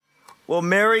Well,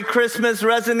 Merry Christmas,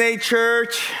 Resonate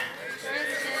Church.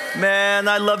 Man,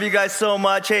 I love you guys so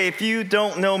much. Hey, if you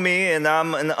don't know me and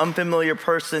I'm an unfamiliar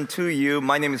person to you,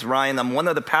 my name is Ryan. I'm one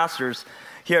of the pastors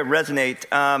here at Resonate,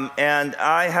 and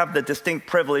I have the distinct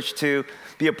privilege to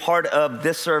be a part of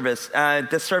this service.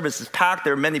 This service is packed.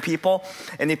 There are many people.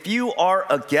 And if you are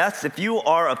a guest, if you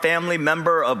are a family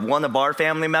member of one of our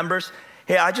family members,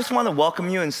 hey, I just want to welcome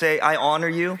you and say I honor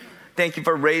you. Thank you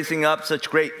for raising up such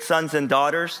great sons and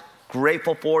daughters.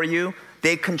 Grateful for you.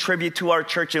 They contribute to our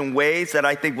church in ways that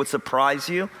I think would surprise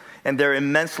you. And they're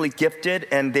immensely gifted,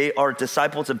 and they are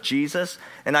disciples of Jesus.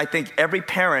 And I think every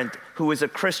parent who is a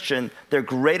Christian, their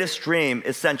greatest dream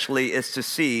essentially is to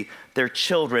see their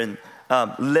children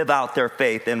live out their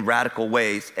faith in radical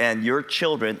ways. And your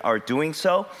children are doing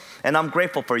so. And I'm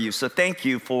grateful for you. So thank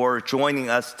you for joining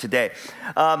us today.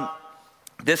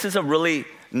 This is a really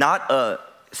not a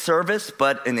service,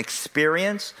 but an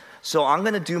experience. So I'm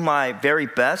going to do my very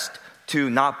best to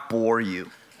not bore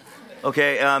you,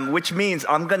 okay? Which means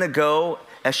I'm going to go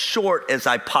as short as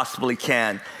I possibly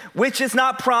can, which is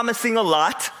not promising a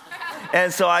lot.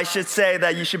 And so I should say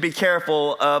that you should be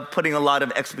careful of putting a lot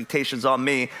of expectations on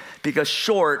me, because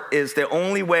short is the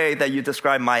only way that you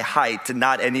describe my height and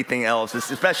not anything else,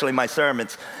 especially my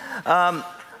sermons.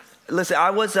 Listen,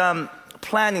 I was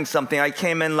planning something. I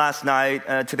came in last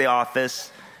night to the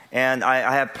office, and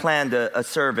I had planned a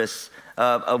service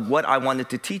of what I wanted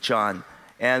to teach on.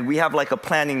 And we have like a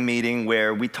planning meeting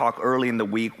where we talk early in the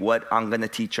week what I'm going to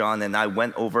teach on. And I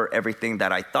went over everything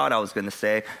that I thought I was going to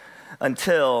say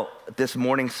until this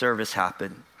morning service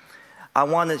happened. I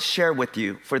want to share with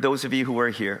you, for those of you who are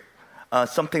here,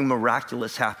 something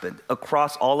miraculous happened.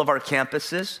 Across all of our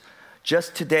campuses,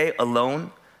 just today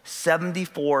alone,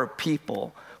 74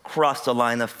 people crossed the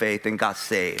line of faith and got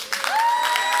saved.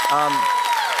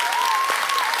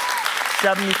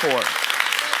 74.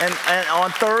 And on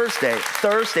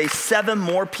Thursday, 7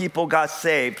 more people got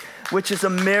saved, which is a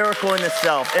miracle in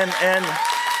itself.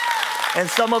 And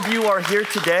some of you are here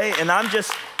today, and I'm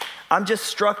just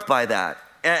struck by that.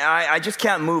 And I just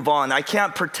can't move on. I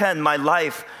can't pretend my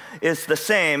life is the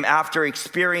same after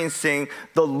experiencing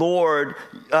the Lord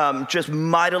just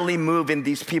mightily move in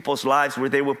these people's lives, where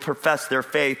they will profess their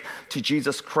faith to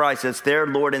Jesus Christ as their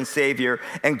Lord and Savior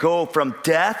and go from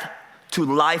death to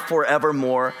life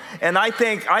forevermore. And I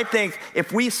think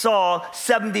if we saw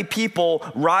 70 people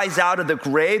rise out of the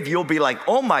grave, you'll be like,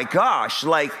 oh my gosh,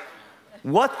 like,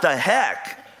 what the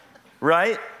heck,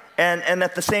 right? And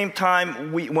at the same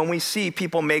time, when we see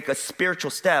people make a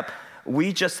spiritual step,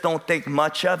 we just don't think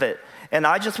much of it. And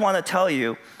I just want to tell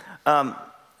you,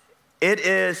 it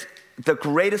is the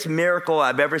greatest miracle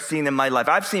I've ever seen in my life.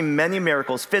 I've seen many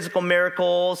miracles, physical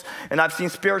miracles, and I've seen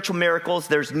spiritual miracles.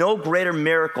 There's no greater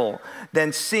miracle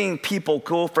than seeing people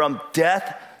go from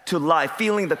death to life,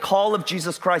 feeling the call of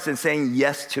Jesus Christ and saying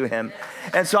yes to him.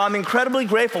 And so I'm incredibly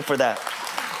grateful for that.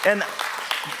 And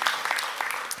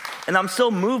I'm so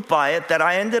moved by it that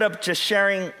I ended up just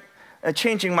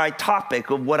changing my topic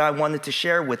of what I wanted to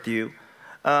share with you.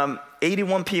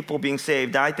 81 people being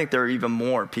saved. I think there are even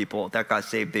more people that got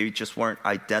saved. They just weren't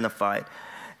identified.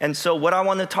 And so what I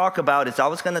want to talk about is I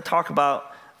was going to talk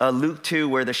about Luke 2,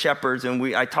 where the shepherds,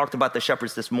 and I talked about the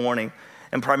shepherds this morning,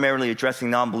 and primarily addressing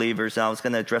non-believers, and I was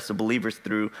going to address the believers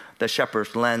through the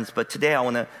shepherd's lens. But today I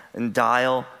want to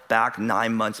dial back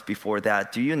 9 months before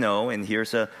that. Do you know, and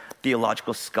here's a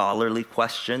theological scholarly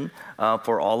question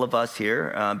for all of us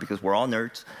here, because we're all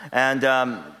nerds. And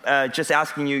just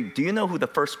asking you, do you know who the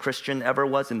first Christian ever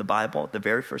was in the Bible? The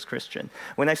very first Christian.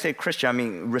 When I say Christian, I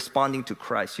mean responding to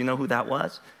Christ. You know who that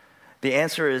was? The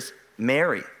answer is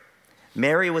Mary.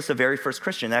 Mary was the very first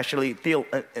Christian. Actually, people,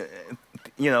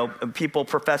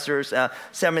 professors,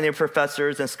 seminary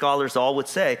professors and scholars all would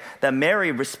say that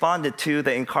Mary responded to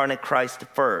the incarnate Christ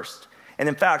first. And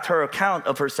in fact, her account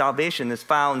of her salvation is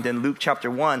found in Luke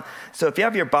chapter 1. So if you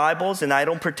have your Bibles, and I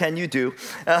don't pretend you do,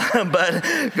 but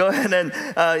go ahead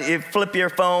and flip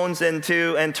your phones and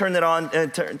turn it on,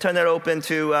 and turn it open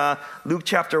to Luke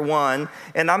chapter 1.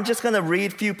 And I'm just going to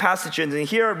read a few passages. And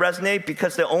here at Resonate,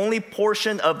 because the only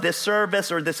portion of this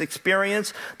service or this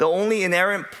experience, the only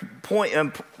inerrant point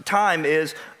time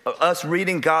is us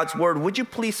reading God's word. Would you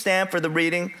please stand for the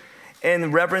reading?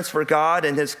 In reverence for God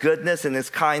and his goodness and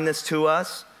his kindness to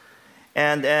us.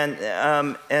 And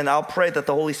I'll pray that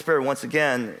the Holy Spirit once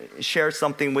again shares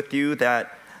something with you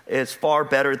that is far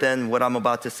better than what I'm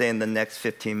about to say in the next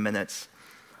 15 minutes.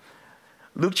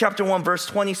 Luke chapter 1, verse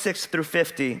 26 through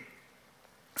 50.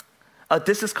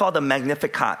 This is called a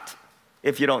Magnificat,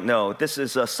 if you don't know. This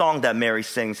is a song that Mary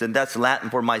sings, and that's Latin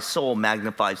for "my soul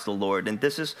magnifies the Lord." And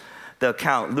this is the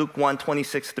account. Luke 1,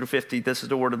 26 through 50, this is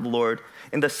the word of the Lord.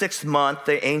 In the 6th month,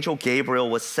 the angel Gabriel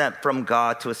was sent from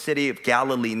God to a city of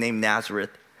Galilee named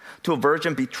Nazareth, to a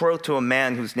virgin betrothed to a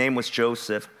man whose name was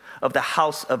Joseph, of the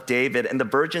house of David, and the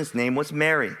virgin's name was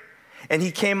Mary. And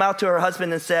he came out to her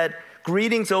husband and said,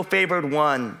 "Greetings, O favored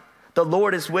one, the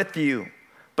Lord is with you."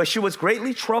 But she was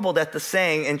greatly troubled at the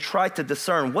saying and tried to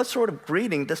discern what sort of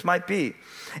greeting this might be.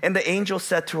 And the angel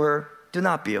said to her, "Do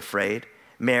not be afraid,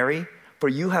 Mary, for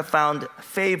you have found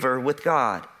favor with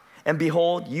God. And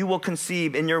behold, you will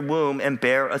conceive in your womb and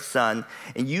bear a son,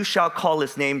 and you shall call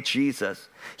his name Jesus.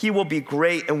 He will be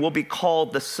great and will be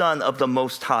called the Son of the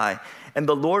Most High. And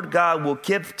the Lord God will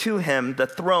give to him the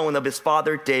throne of his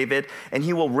father David, and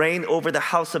he will reign over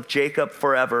the house of Jacob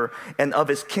forever, and of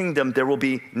his kingdom there will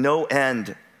be no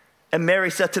end." And Mary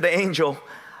said to the angel,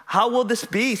 "How will this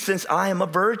be, since I am a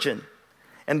virgin?"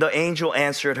 And the angel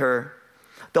answered her,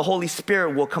 "The Holy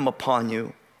Spirit will come upon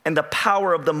you, and the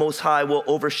power of the Most High will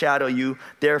overshadow you.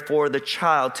 Therefore, the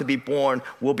child to be born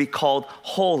will be called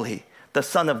Holy, the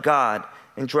Son of God."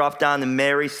 And dropped down, and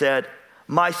Mary said,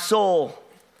 "My soul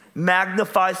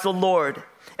magnifies the Lord,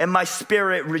 and my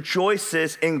spirit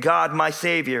rejoices in God my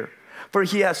Savior. For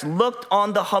he has looked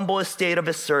on the humble estate of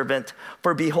his servant.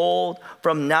 For behold,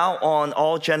 from now on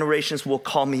all generations will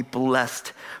call me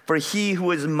blessed. For he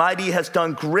who is mighty has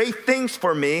done great things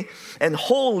for me, and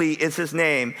holy is his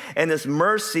name, and his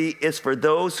mercy is for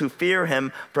those who fear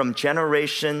him from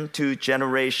generation to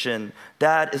generation."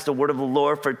 That is the word of the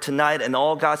Lord for tonight, and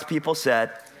all God's people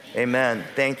said, Amen.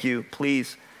 Thank you.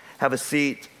 Please have a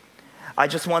seat. I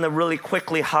just want to really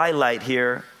quickly highlight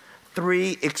here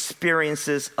 3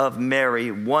 experiences of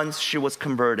Mary once she was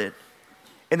converted.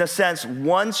 In a sense,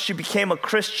 once she became a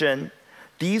Christian,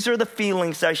 these are the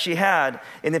feelings that she had.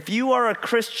 And if you are a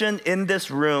Christian in this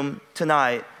room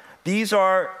tonight, these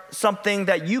are something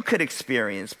that you could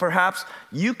experience. Perhaps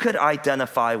you could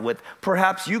identify with,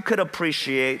 perhaps you could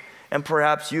appreciate, and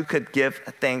perhaps you could give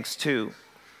thanks to.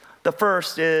 The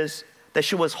first is that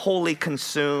she was wholly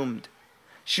consumed.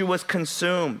 She was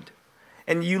consumed.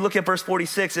 And you look at verse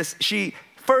 46, she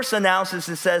first announces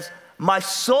and says, "My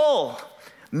soul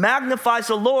magnifies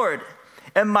the Lord,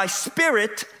 and my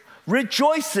spirit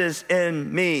rejoices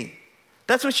in me."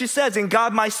 That's what she says, in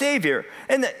God my Savior.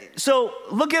 And so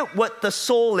look at what the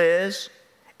soul is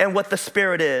and what the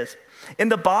spirit is. In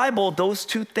the Bible, those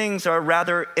two things are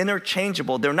rather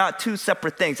interchangeable. They're not two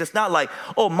separate things. It's not like,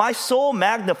 oh, my soul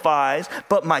magnifies,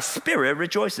 but my spirit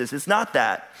rejoices. It's not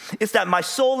that. It's that my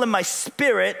soul and my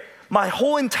spirit, my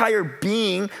whole entire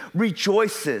being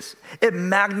rejoices. It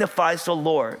magnifies the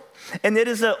Lord. And it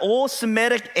is an old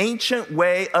Semitic ancient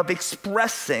way of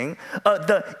expressing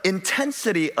the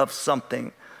intensity of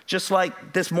something. Just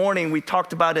like this morning we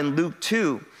talked about in Luke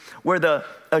 2, where the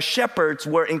shepherds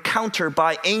were encountered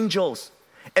by angels.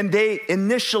 And they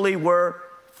initially were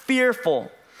fearful.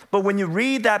 But when you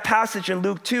read that passage in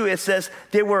Luke 2, it says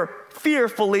they were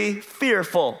fearfully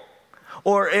fearful.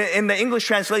 Or in the English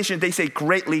translation, they say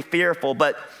greatly fearful.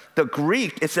 But the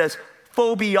Greek, it says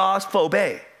phobios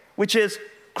phobe, which is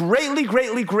greatly,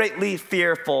 greatly, greatly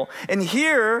fearful. And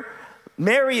here,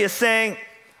 Mary is saying,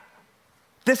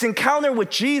 this encounter with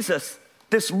Jesus,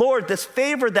 this Lord, this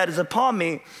favor that is upon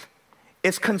me,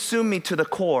 it's consumed me to the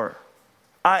core.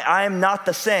 I am not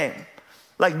the same.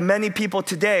 Like many people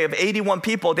today, of 81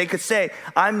 people, they could say,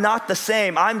 I'm not the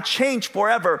same. I'm changed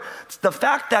forever. The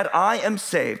fact that I am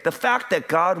saved, the fact that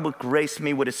God would grace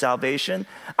me with his salvation,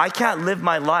 I can't live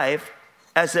my life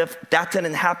as if that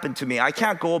didn't happen to me. I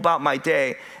can't go about my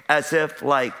day as if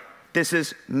like this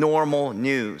is normal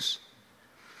news.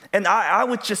 And I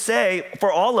would just say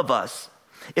for all of us,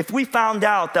 if we found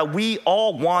out that we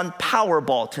all won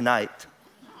Powerball tonight,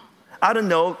 I don't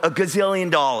know, $1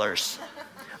 gazillion,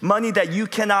 money that you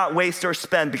cannot waste or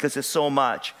spend because it's so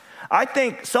much, I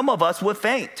think some of us would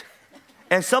faint.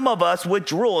 And some of us would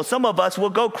drool. Some of us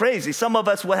would go crazy. Some of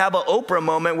us would have an Oprah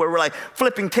moment where we're like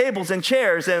flipping tables and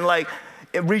chairs and like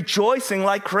rejoicing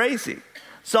like crazy.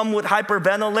 Some would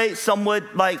hyperventilate. Some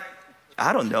would like,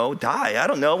 I don't know, die. I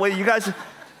don't know. Well, you guys,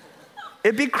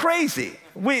 it'd be crazy.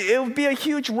 It would be a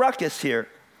huge ruckus here.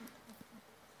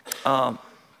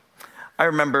 I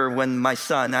remember when my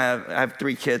son, I have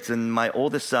 3 kids, and my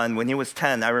oldest son, when he was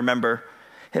 10, I remember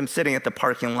him sitting at the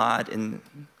parking lot and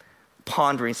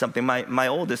pondering something. My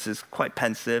oldest is quite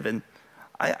pensive, and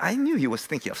I knew he was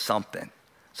thinking of something.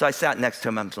 So I sat next to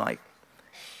him, and I was like,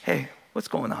 hey, what's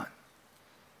going on?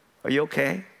 Are you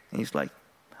okay? And he's like,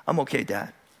 I'm okay,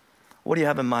 Dad. What do you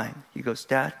have in mind? He goes,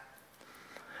 Dad,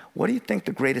 what do you think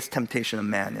the greatest temptation of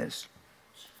man is?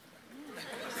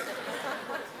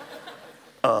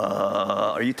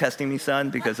 Are are you testing me, son?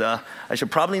 Because I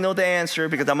should probably know the answer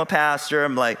because I'm a pastor.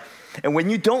 I'm like, and when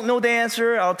you don't know the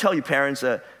answer, I'll tell you parents,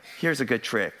 here's a good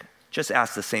trick. Just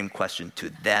ask the same question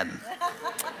to them.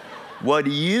 What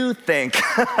do you think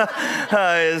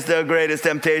is the greatest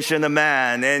temptation of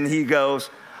man? And he goes,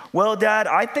 well, Dad,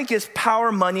 I think it's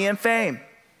power, money, and fame.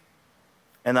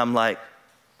 And I'm like,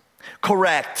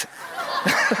 correct.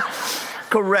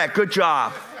 Correct, good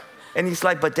job. And he's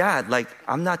like, but Dad, like,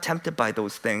 I'm not tempted by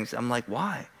those things. I'm like,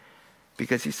 why?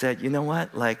 Because he said, you know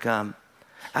what? Like, I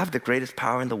have the greatest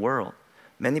power in the world.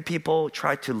 Many people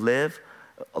try to live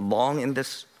long in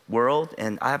this world,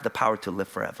 and I have the power to live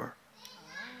forever.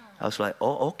 I was like,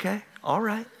 oh, okay, all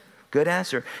right, good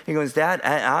answer. He goes, Dad,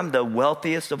 I'm the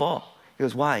wealthiest of all. He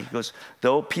goes, why? He goes,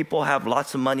 though people have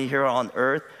lots of money here on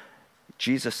earth,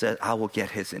 Jesus said, I will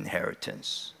get his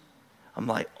inheritance. I'm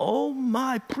like, oh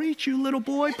my, preach, you little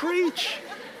boy, preach.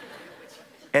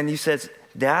 And he says,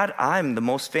 Dad, I'm the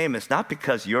most famous, not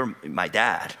because you're my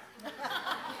dad,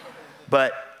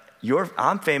 but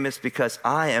I'm famous because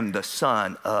I am the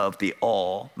son of the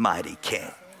Almighty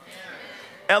King.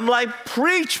 I'm like,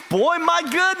 preach, boy, my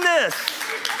goodness.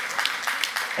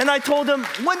 And I told him,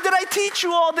 when did I teach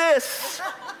you all this?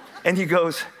 And he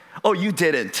goes, oh, you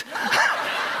didn't.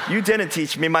 You didn't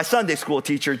teach me. My Sunday school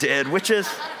teacher did, which is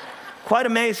quite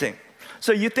amazing.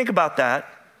 So you think about that.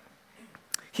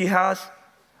 He has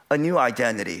a new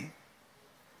identity.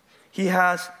 He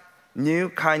has new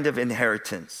kind of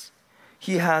inheritance.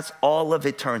 He has all of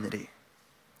eternity.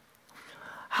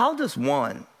 How does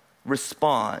one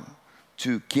respond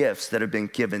to gifts that have been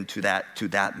given to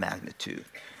that magnitude?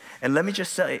 And let me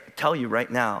just tell you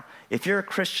right now, if you're a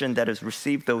Christian that has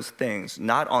received those things,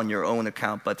 not on your own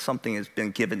account, but something has been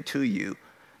given to you,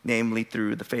 namely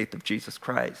through the faith of Jesus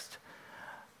Christ,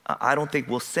 I don't think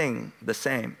we'll sing the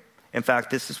same. In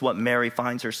fact, this is what Mary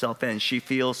finds herself in. She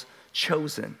feels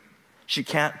chosen. She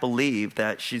can't believe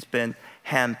that she's been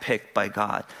handpicked by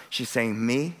God. She's saying,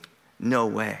 me? No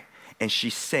way. And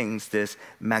she sings this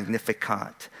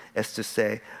Magnificat, as to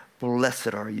say,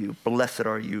 blessed are you,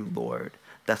 Lord.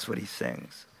 That's what he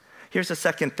sings. Here's the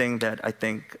second thing that I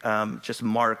think just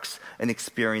marks an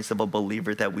experience of a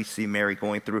believer that we see Mary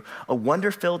going through, a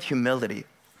wonder-filled humility.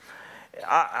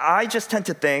 I just tend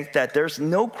to think that there's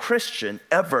no Christian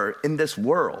ever in this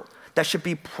world that should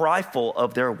be prideful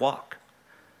of their walk.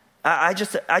 I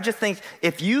just think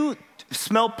if you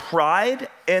smell pride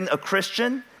in a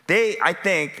Christian, they, I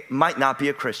think, might not be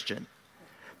a Christian.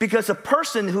 Because a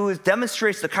person who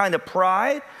demonstrates the kind of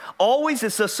pride always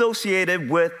is associated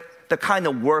with the kind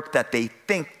of work that they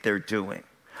think they're doing,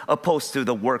 opposed to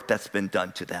the work that's been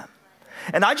done to them.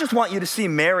 And I just want you to see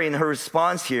Mary in her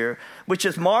response here, which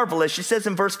is marvelous. She says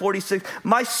in verse 46,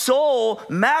 my soul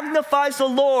magnifies the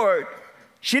Lord.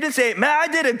 She didn't say, man, I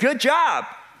did a good job.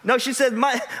 No, she said,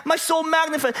 my soul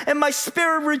magnifies, and my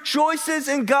spirit rejoices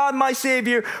in God my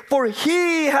Savior, for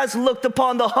he has looked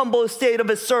upon the humble estate of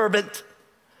his servant.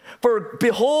 For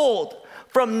behold,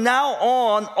 from now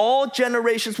on, all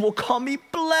generations will call me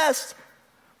blessed.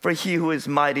 For he who is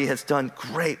mighty has done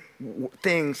great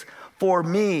things for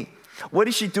me. What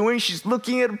is she doing? She's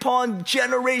looking upon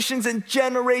generations and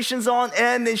generations on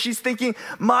end, and she's thinking,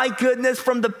 my goodness,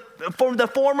 from the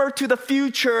former to the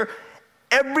future,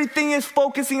 everything is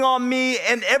focusing on me,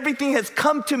 and everything has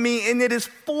come to me, and it is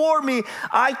for me.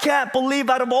 I can't believe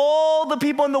out of all the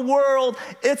people in the world,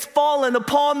 it's fallen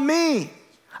upon me.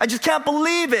 I just can't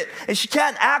believe it. And she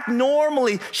can't act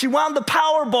normally. She wound the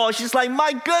Powerball. She's like,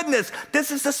 my goodness, this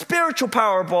is the spiritual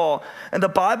Powerball. And the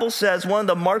Bible says one of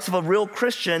the marks of a real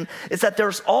Christian is that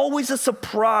there's always a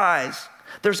surprise.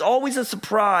 There's always a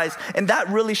surprise. And that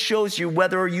really shows you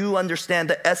whether you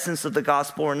understand the essence of the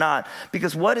gospel or not.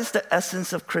 Because what is the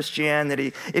essence of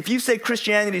Christianity? If you say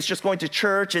Christianity is just going to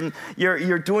church and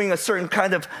you're doing a certain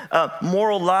kind of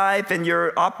moral life and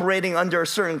you're operating under a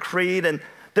certain creed, and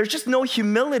there's just no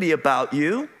humility about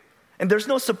you, and there's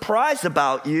no surprise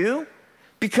about you,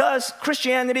 because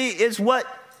Christianity is what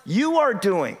you are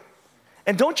doing.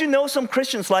 And don't you know some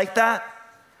Christians like that?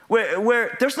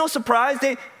 Where there's no surprise,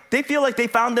 they feel like they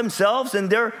found themselves and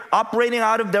they're operating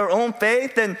out of their own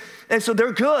faith, and so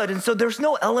they're good. And so there's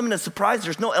no element of surprise,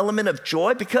 there's no element of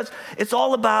joy, because it's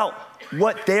all about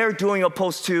what they're doing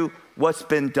opposed to what's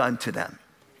been done to them.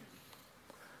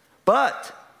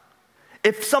 But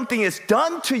if something is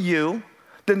done to you,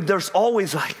 then there's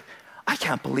always like, I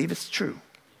can't believe it's true.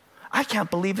 I can't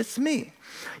believe it's me.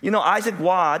 You know, Isaac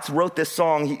Watts wrote this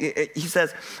song. He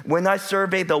says, when I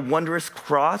survey the wondrous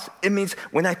cross, it means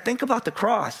when I think about the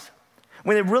cross,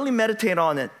 when I really meditate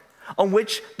on it, on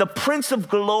which the Prince of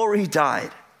Glory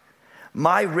died,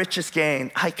 my richest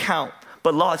gain I count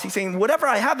but lost. He's saying, whatever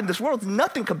I have in this world is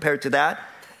nothing compared to that.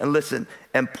 And listen,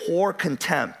 and pour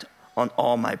contempt on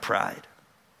all my pride.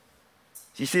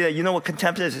 You see that? You know what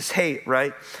contempt is? It's hate,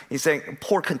 right? He's saying,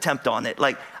 pour contempt on it.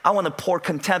 Like, I want to pour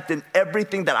contempt in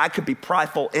everything that I could be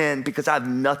prideful in because I have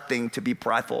nothing to be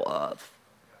prideful of.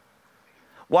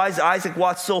 Why is Isaac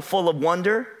Watts so full of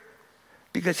wonder?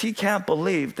 Because he can't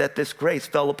believe that this grace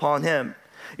fell upon him.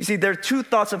 You see, there are two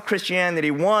thoughts of Christianity.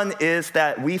 One is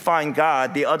that we find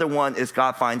God. The other one is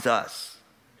God finds us.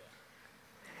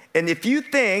 And if you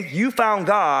think you found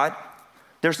God,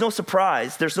 there's no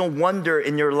surprise. There's no wonder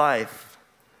in your life.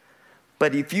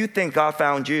 But if you think God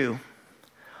found you,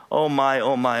 oh my,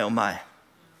 oh my, oh my.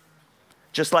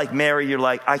 Just like Mary, you're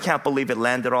like, I can't believe it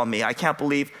landed on me. I can't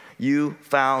believe you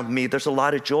found me. There's a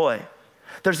lot of joy.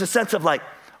 There's a sense of like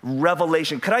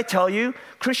revelation. Could I tell you,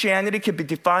 Christianity could be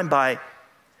defined by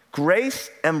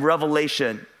grace and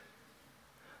revelation,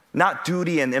 not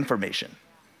duty and information.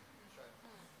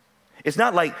 It's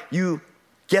not like you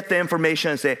get the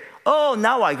information and say, oh,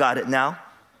 now I got it now.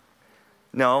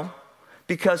 No,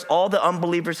 because all the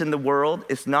unbelievers in the world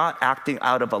is not acting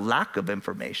out of a lack of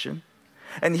information.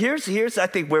 And here's I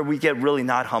think where we get really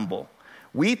not humble.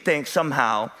 We think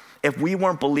somehow if we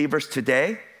weren't believers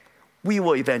today, we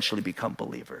will eventually become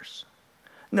believers.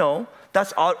 No,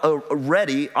 that's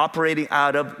already operating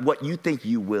out of what you think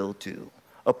you will do,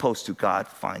 opposed to God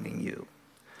finding you.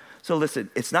 So listen,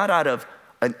 it's not out of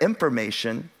an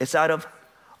information, it's out of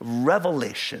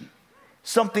revelation.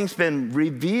 Something's been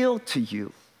revealed to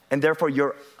you, and therefore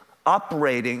you're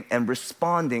operating and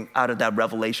responding out of that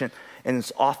revelation, and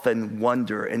it's often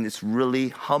wonder, and it's really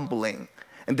humbling.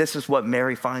 And this is what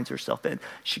Mary finds herself in.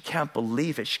 She can't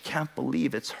believe it. She can't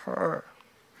believe it's her.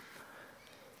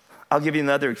 I'll give you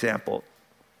another example.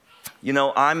 You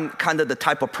know, I'm kind of the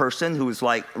type of person who is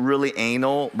like really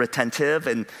anal, retentive,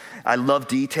 and I love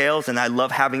details, and I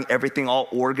love having everything all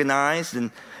organized.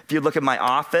 And if you look at my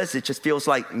office, it just feels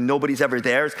like nobody's ever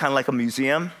there. It's kind of like a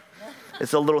museum.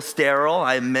 It's a little sterile,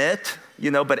 I admit,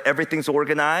 but everything's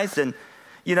organized. And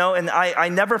I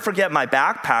never forget my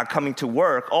backpack coming to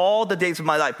work all the days of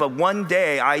my life. But one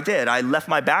day I did. I left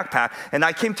my backpack, and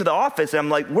I came to the office, and I'm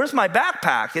like, where's my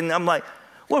backpack? And I'm like,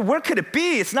 well, where could it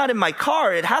be? It's not in my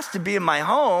car. It has to be in my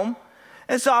home.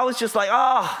 And so I was just like,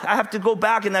 I have to go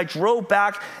back. And I drove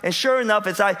back. And sure enough,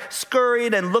 as I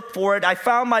scurried and looked for it, I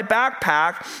found my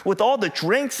backpack with all the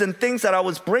drinks and things that I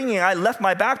was bringing. I left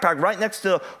my backpack right next to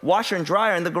the washer and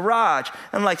dryer in the garage.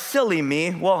 I'm like, silly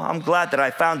me. Well, I'm glad that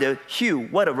I found it. Phew,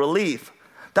 what a relief.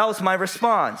 That was my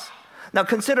response. Now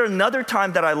consider another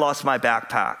time that I lost my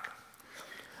backpack.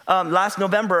 Last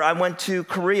November, I went to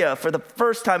Korea for the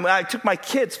first time. I took my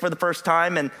kids for the first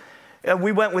time, and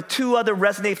we went with two other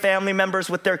Resonate family members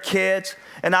with their kids,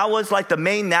 and I was like the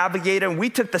main navigator, and we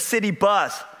took the city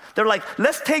bus. They're like,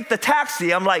 let's take the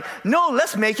taxi. I'm like, no,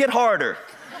 let's make it harder.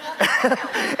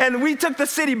 And we took the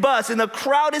city bus, in a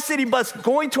crowded city bus,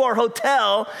 going to our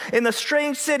hotel in a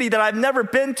strange city that I've never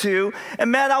been to.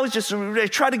 And man, I was just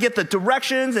trying to get the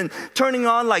directions and turning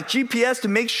on like GPS to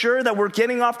make sure that we're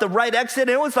getting off the right exit. And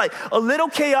it was like a little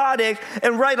chaotic,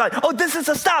 and like, oh, this is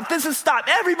a stop,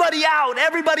 everybody out.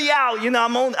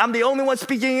 I'm the only one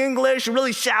speaking English,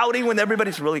 really shouting when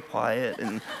everybody's really quiet.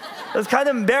 And it was kind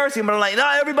of embarrassing, but I'm like, no,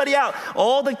 everybody out.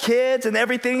 All the kids and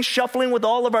everything, shuffling with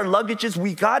all of our luggages,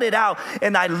 we got it out.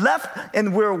 And I left,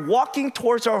 and we're walking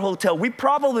towards our hotel. We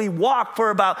probably walked for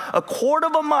about a quarter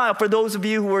of a mile for those of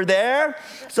you who were there.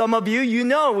 Some of you,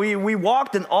 we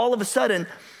walked, and all of a sudden,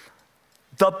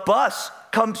 the bus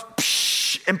comes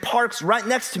and parks right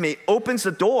next to me, opens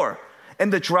the door,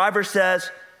 and the driver says,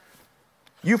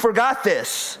 you forgot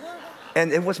this.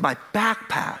 And it was my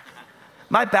backpack.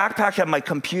 My backpack had my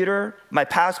computer, my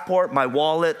passport, my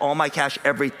wallet, all my cash,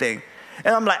 everything.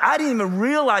 And I'm like, I didn't even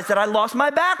realize that I lost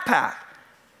my backpack.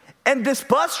 And this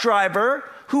bus driver,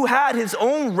 who had his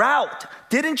own route,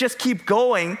 didn't just keep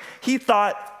going. He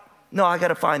thought, no, I got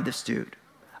to find this dude.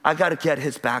 I got to get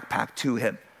his backpack to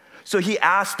him. So he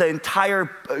asked the entire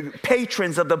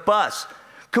patrons of the bus,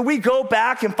 could we go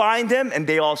back and find him? And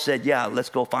they all said, yeah, let's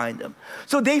go find him.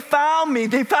 So they found me,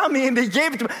 and they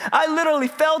gave it to me. I literally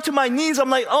fell to my knees. I'm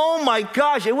like, oh my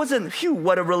gosh, it wasn't,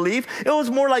 what a relief. It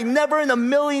was more like never in a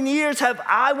million years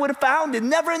I would have found it.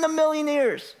 Never in a million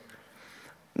years.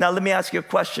 Now let me ask you a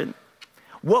question.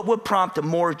 What would prompt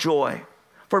more joy?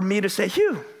 For me to say,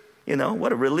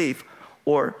 what a relief.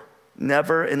 Or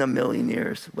never in a million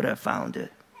years would I have found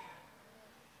it.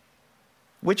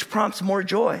 Which prompts more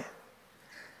joy?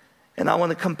 And I want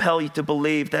to compel you to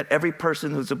believe that every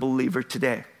person who's a believer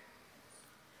today,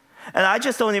 and I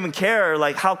just don't even care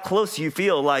like how close you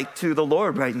feel like to the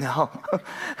Lord right now.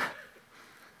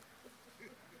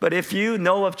 But if you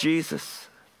know of Jesus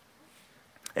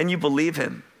and you believe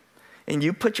him and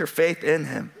you put your faith in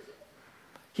him,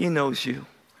 he knows you.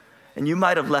 And you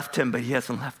might have left him, but he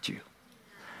hasn't left you.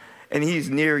 And he's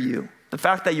near you. The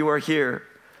fact that you are here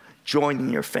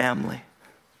joining your family,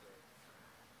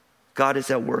 God is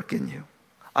at work in you.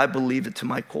 I believe it to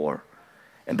my core.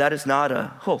 And that is not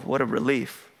what a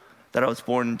relief that I was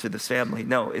born into this family.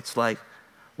 No, it's like,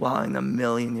 wow, in a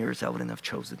million years, I wouldn't have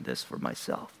chosen this for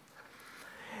myself.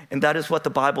 And that is what the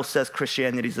Bible says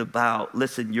Christianity is about.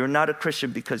 Listen, you're not a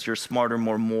Christian because you're smarter,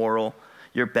 more moral,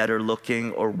 you're better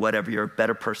looking, or whatever. You're a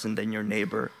better person than your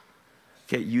neighbor.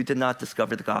 Okay, you did not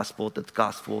discover the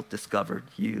gospel discovered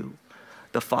you.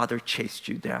 The Father chased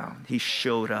you down. He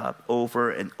showed up over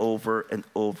and over and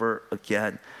over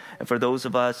again. And for those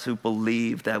of us who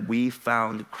believe that we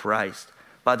found Christ,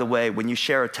 by the way, when you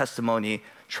share a testimony,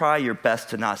 try your best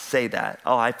to not say that.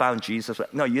 Oh, I found Jesus.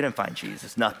 No, you didn't find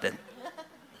Jesus, nothing.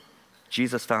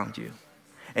 Jesus found you.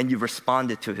 And you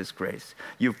responded to his grace.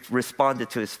 You responded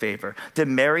to his favor. Did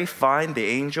Mary find the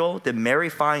angel? Did Mary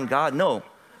find God? No,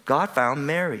 God found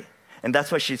Mary. And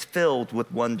that's why she's filled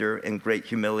with wonder and great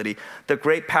humility. The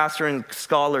great pastor and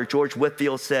scholar George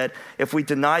Whitefield said, if we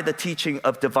deny the teaching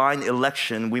of divine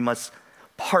election, we must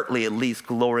partly at least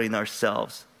glory in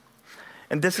ourselves.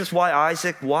 And this is why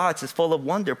Isaac Watts is full of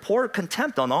wonder. Pour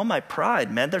contempt on all my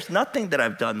pride, man. There's nothing that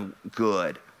I've done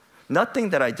good. Nothing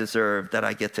that I deserve that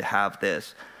I get to have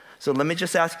this. So let me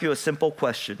just ask you a simple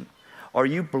question. Are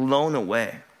you blown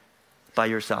away by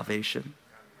your salvation?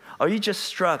 Are you just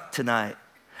struck tonight?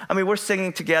 I mean, we're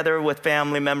singing together with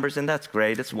family members, and that's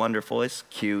great. It's wonderful. It's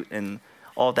cute, and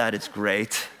all that is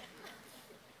great.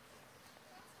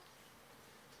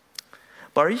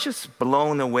 But are you just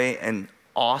blown away and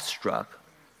awestruck?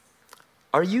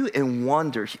 Are you in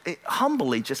wonder,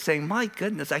 humbly just saying, my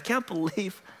goodness, I can't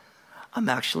believe I'm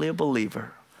actually a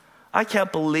believer. I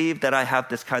can't believe that I have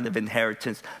this kind of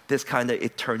inheritance, this kind of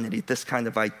eternity, this kind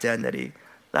of identity,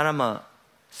 that I'm a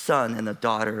son and a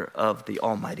daughter of the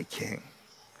Almighty King.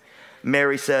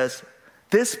 Mary says,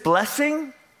 this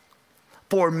blessing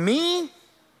for me?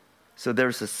 So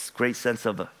there's this great sense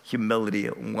of humility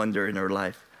and wonder in her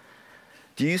life.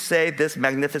 Do you say this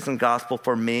magnificent gospel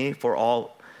for me, for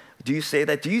all? Do you say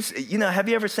that? Have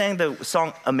you ever sang the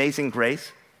song Amazing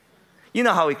Grace? You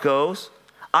know how it goes.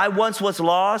 I once was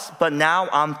lost, but now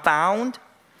I'm found.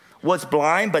 Was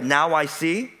blind, but now I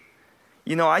see.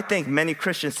 I think many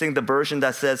Christians sing the version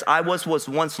that says, I was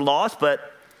once lost,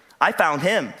 but I found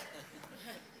him.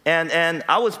 And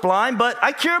I was blind, but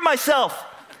I cured myself.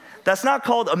 That's not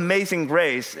called Amazing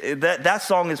Grace. That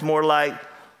song is more like,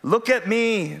 look at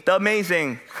me, the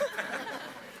amazing.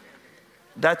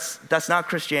 That's not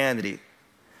Christianity.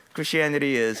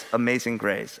 Christianity is Amazing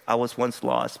Grace. I was once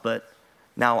lost, but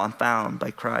now I'm found by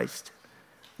Christ.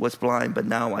 Was blind, but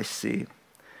now I see.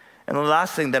 And the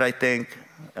last thing that I think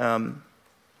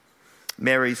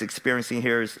Mary's experiencing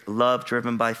here is love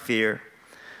driven by fear.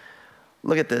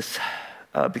 Look at this,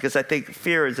 because I think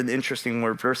fear is an interesting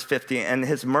word. Verse 50, and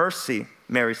his mercy,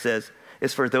 Mary says,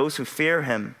 is for those who fear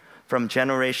him from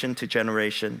generation to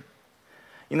generation.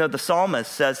 The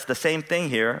psalmist says the same thing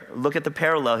here. Look at the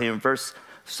parallel here in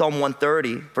Psalm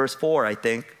 130, verse 4, I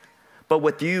think. But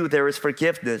with you there is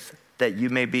forgiveness, that you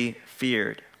may be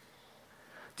feared.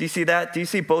 Do you see that? Do you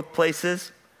see both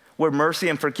places where mercy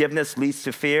and forgiveness leads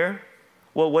to fear?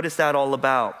 Well, what is that all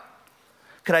about?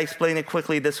 Could I explain it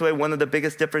quickly this way? One of the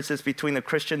biggest differences between a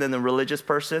Christian and a religious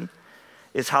person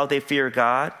is how they fear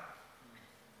God.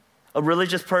 A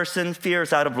religious person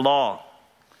fears out of law,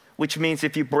 which means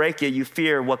if you break it, you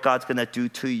fear what God's going to do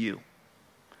to you.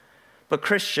 But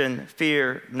Christian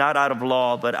fear not out of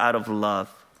law, but out of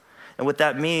love. And what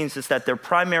that means is that their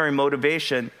primary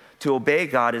motivation to obey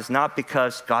God is not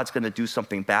because God's going to do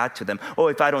something bad to them. Oh,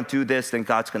 if I don't do this, then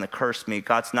God's going to curse me.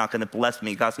 God's not going to bless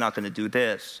me. God's not going to do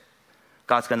this.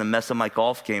 God's going to mess up my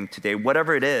golf game today.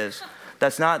 Whatever it is,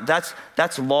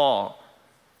 that's law.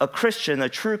 A Christian, a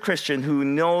true Christian who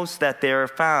knows that they're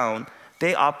found,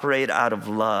 they operate out of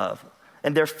love.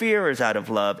 And their fear is out of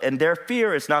love. And their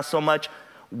fear is not so much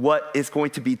what is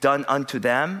going to be done unto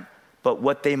them, but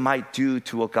what they might do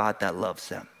to a God that loves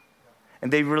them.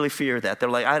 And they really fear that. They're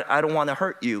like, I don't want to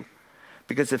hurt you.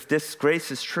 Because if this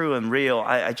grace is true and real,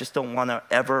 I just don't want to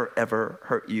ever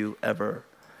hurt you, ever.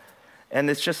 And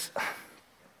it's just,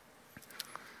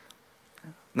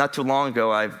 not too long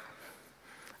ago,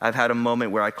 I've had a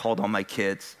moment where I called on my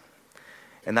kids.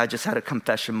 And I just had a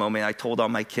confession moment. I told all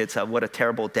my kids what a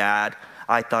terrible dad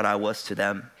I thought I was to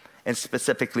them. And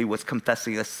specifically was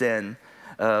confessing a sin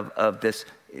of this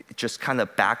just kind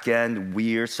of back-end,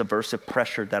 weird, subversive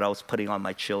pressure that I was putting on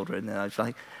my children. And I was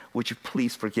like, would you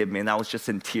please forgive me? And I was just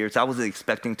in tears. I wasn't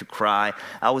expecting to cry.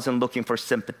 I wasn't looking for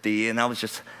sympathy. And I was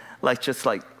just like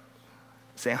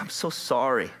saying, I'm so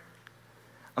sorry.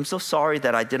 I'm so sorry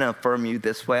that I didn't affirm you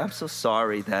this way. I'm so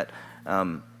sorry that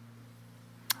I'm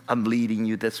leading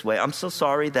you this way. I'm so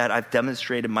sorry that I've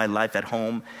demonstrated my life at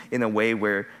home in a way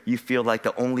where you feel like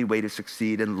the only way to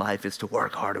succeed in life is to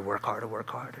work harder, work harder, work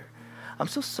harder. I'm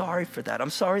so sorry for that.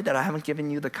 I'm sorry that I haven't given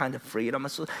you the kind of freedom.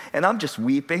 And I'm just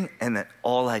weeping, and then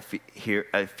all I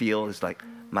feel is like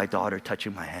my daughter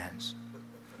touching my hands.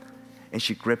 And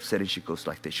she grips it and she goes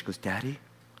like this. She goes, Daddy,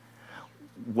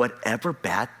 whatever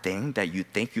bad thing that you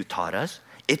think you taught us,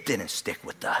 it didn't stick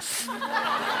with us.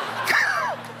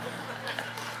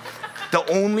 The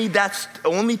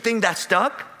only thing that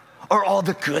stuck are all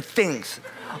the good things.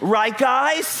 Right,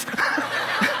 guys?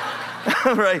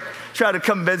 Right. Try to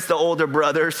convince the older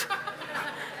brothers.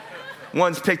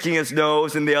 One's picking his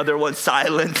nose and the other one's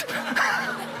silent.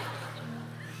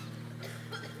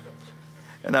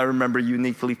 And I remember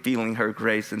uniquely feeling her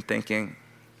grace and thinking,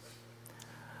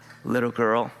 little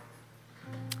girl,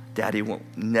 Daddy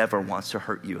never wants to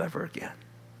hurt you ever again.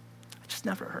 I just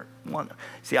never want.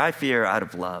 See, I fear out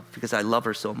of love because I love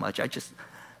her so much. I just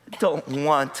don't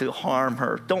want to harm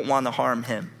her, don't want to harm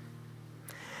him.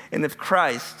 And if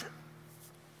Christ,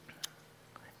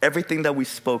 everything that we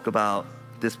spoke about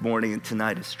this morning and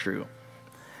tonight is true,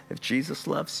 if Jesus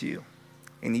loves you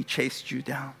and he chased you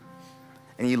down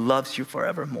and he loves you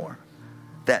forevermore,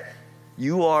 that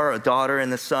you are a daughter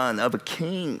and a son of a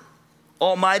king,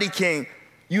 almighty king.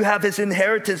 You have his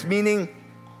inheritance, meaning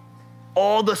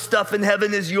all the stuff in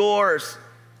heaven is yours.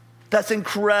 That's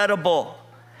incredible.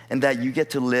 And that you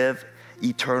get to live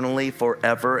eternally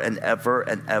forever and ever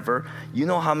and ever. You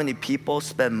know how many people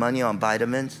spend money on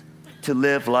vitamins to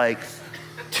live like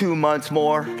 2 months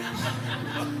more?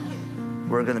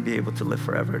 We're going to be able to live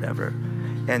forever and ever.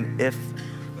 And if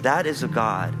that is a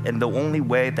God, and the only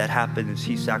way that happens is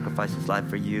he sacrificed his life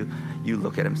for you, you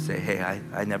look at him and say, hey,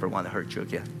 I never want to hurt you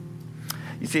again.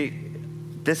 You see,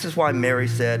 this is why Mary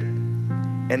said,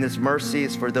 and his mercy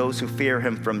is for those who fear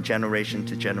him from generation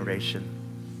to generation.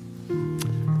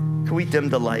 Can we dim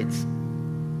the lights?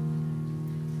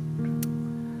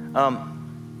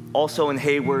 Also in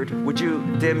Hayward, would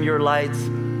you dim your lights?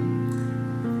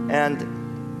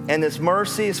 And his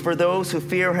mercy is for those who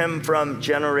fear him from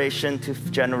generation to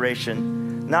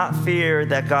generation. Not fear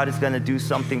that God is going to do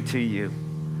something to you,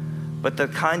 but the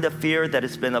kind of fear that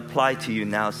has been applied to you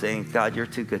now, saying, God, you're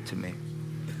too good to me.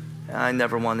 I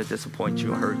never want to disappoint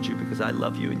you or hurt you because I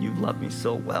love you and you love me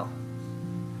so well.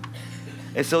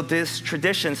 And so this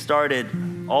tradition started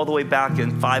all the way back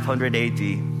in 500 AD.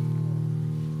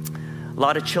 A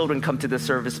lot of children come to this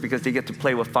service because they get to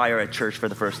play with fire at church for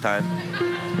the first time.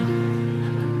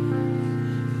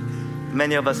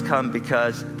 Many of us come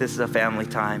because this is a family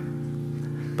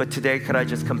time. But today, could I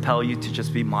just compel you to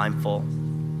just be mindful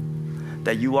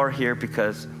that you are here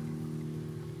because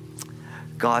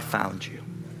God found you.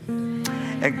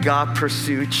 And God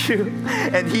pursued you.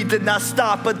 And he did not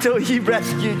stop until he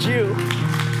rescued you.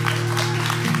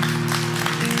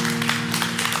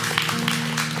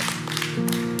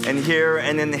 And here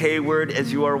and in Hayward,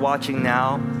 as you are watching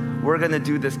now, we're going to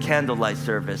do this candlelight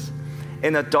service.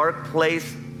 In a dark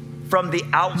place, from the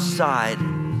outside,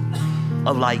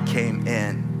 a light came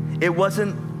in. It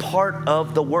wasn't part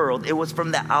of the world. It was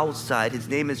from the outside. His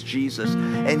name is Jesus.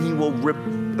 And he will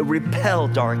repel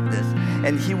darkness.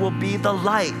 And he will be the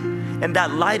light. And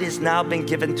that light has now been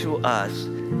given to us.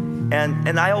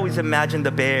 And I always imagine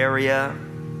the Bay Area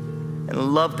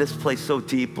and love this place so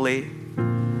deeply.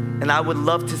 And I would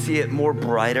love to see it more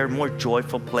brighter, more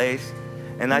joyful place.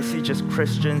 And I see just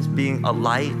Christians being a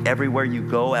light everywhere you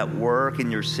go, at work,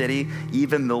 in your city,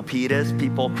 even Milpitas,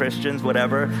 people, Christians,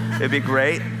 whatever. It'd be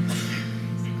great.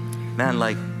 Man,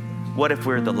 like, what if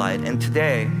we're the light? And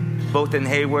today, both in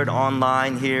Hayward,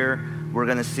 online here, we're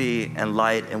going to see and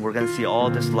light, and we're going to see all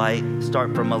this light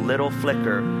start from a little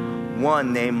flicker,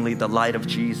 one, namely the light of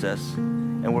Jesus.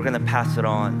 And we're going to pass it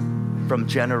on from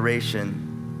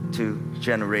generation to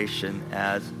generation,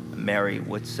 as Mary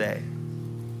would say.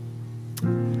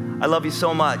 I love you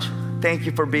so much. Thank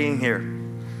you for being here.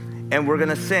 And we're going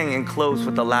to sing and close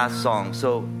with the last song.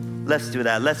 So let's do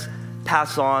that. Let's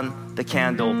pass on the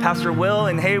candle. Pastor Will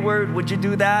in Hayward, would you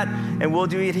do that? And we'll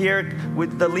do it here.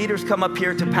 Would the leaders come up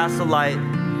here to pass the light?